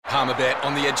Palmerbet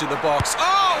on the edge of the box.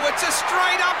 Oh, it's a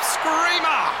straight-up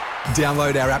screamer!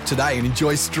 Download our app today and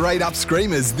enjoy straight-up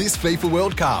screamers this FIFA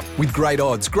World Cup with great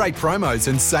odds, great promos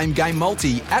and same-game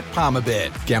multi at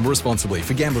Palmerbet. Gamble responsibly.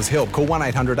 For Gamblers' Help, call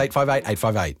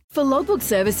 1-800-858-858. For logbook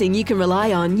servicing you can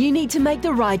rely on, you need to make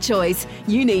the right choice.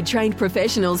 You need trained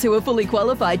professionals who are fully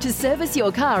qualified to service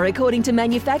your car according to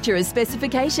manufacturer's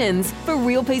specifications. For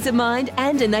real peace of mind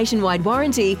and a nationwide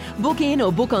warranty, book in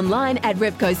or book online at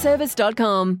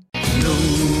repcoservice.com. Know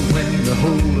when to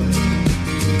hold up,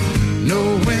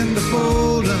 know when to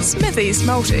fold up, Smithy's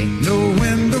Multi. know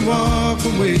when to walk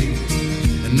away,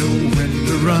 and know when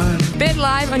to run. Bet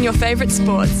live on your favourite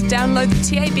sports. Download the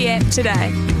TAB app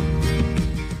today.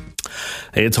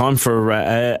 Hey, time for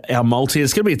our multi.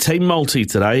 It's going to be a team multi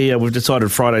today. We've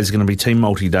decided Friday's going to be team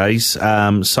multi days.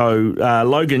 So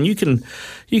Logan, you can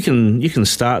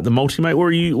start the multi, mate. Where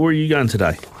are you going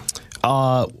today?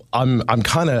 I'm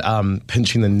kind of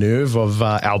pinching the nerve of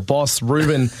our boss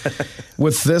Ruben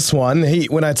with this one.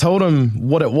 When I told him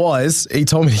what it was, he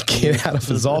told me to get out of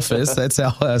his office. That's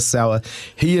how sour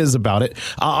he is about it.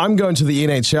 I'm going to the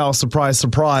NHL. Surprise,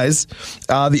 surprise.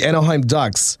 The Anaheim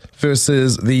Ducks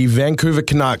versus the Vancouver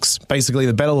Canucks. Basically,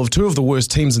 the battle of two of the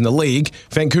worst teams in the league.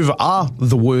 Vancouver are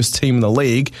the worst team in the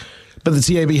league, but the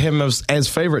TAB have them as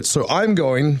favourites. So I'm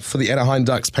going for the Anaheim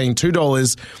Ducks, paying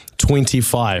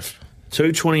 $2.25.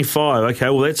 $2.25. Okay,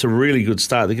 well, that's a really good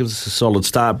start. That gives us a solid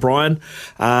start. Brian,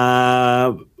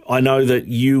 I know that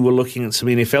you were looking at some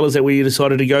NFL. Is that where you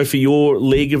decided to go for your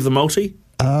leg of the multi?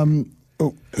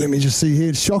 Let me just see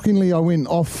here. Shockingly, I went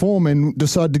off form and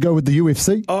decided to go with the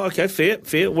UFC. Oh, okay, fair.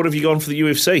 What have you gone for the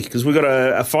UFC? Because we've got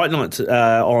a fight night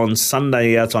on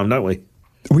Sunday our time, don't we?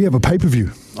 We have a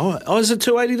pay-per-view. Oh, is it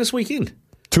 280 this weekend?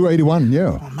 281,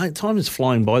 yeah. Oh, mate, time is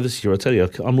flying by this year, I tell you.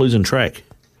 I'm losing track.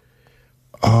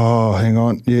 Oh, hang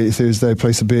on. Yeah, Thursday,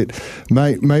 place a bet.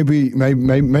 Mate, maybe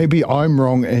I'm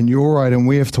wrong and you're right and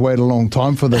we have to wait a long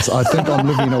time for this. I think I'm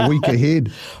living a week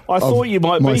ahead. I thought you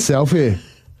might myself here.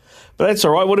 But that's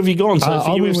all right. What have you gone? So for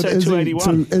I went UFC with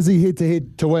 281. Izzy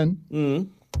head-to-head to win. Mm.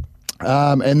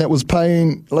 And that was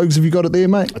paying, Lugs, have you got it there,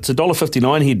 mate? It's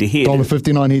 $1.59 head-to-head.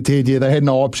 $1.59 head-to-head, yeah. They had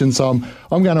no option, so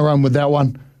I'm going to run with that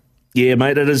one. Yeah,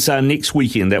 mate, it is next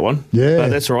weekend, that one. Yeah. But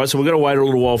that's all right. So we've got to wait a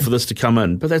little while for this to come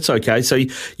in. But that's okay. So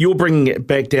you're bringing it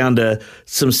back down to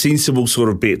some sensible sort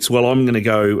of bets. Well, I'm going to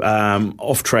go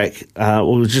off track.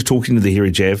 We were just talking to the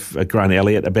Hairy Jav, Grant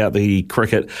Elliott, about the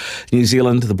cricket. New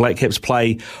Zealand, the Black Caps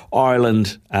play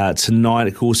Ireland tonight.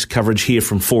 Of course, coverage here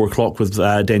from 4 o'clock with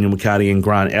Daniel McCarty and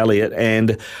Grant Elliott.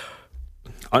 And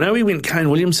I know he went Kane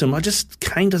Williamson.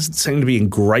 Kane doesn't seem to be in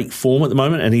great form at the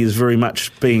moment, and he is very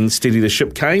much being steady the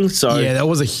ship, Kane. So yeah, that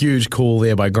was a huge call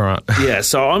there by Grant. Yeah,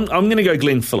 so I'm going to go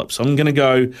Glenn Phillips. I'm going to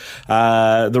go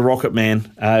the Rocket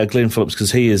Man, Glenn Phillips,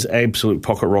 because he is absolute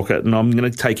pocket rocket, and I'm going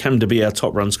to take him to be our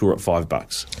top run scorer at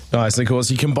 $5. Nice, and of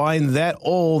course you combine that,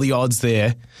 all the odds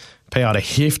there, pay out a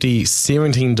hefty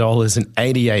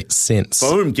 $17.88.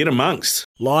 Boom, get amongst.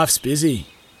 Life's busy.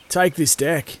 Take this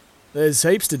deck. There's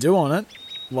heaps to do on it.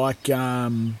 Like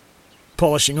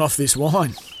polishing off this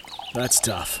wine. That's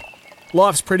tough.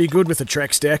 Life's pretty good with a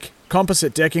Trex deck.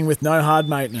 Composite decking with no hard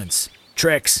maintenance.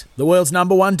 Trex, the world's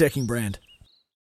 #1 decking brand.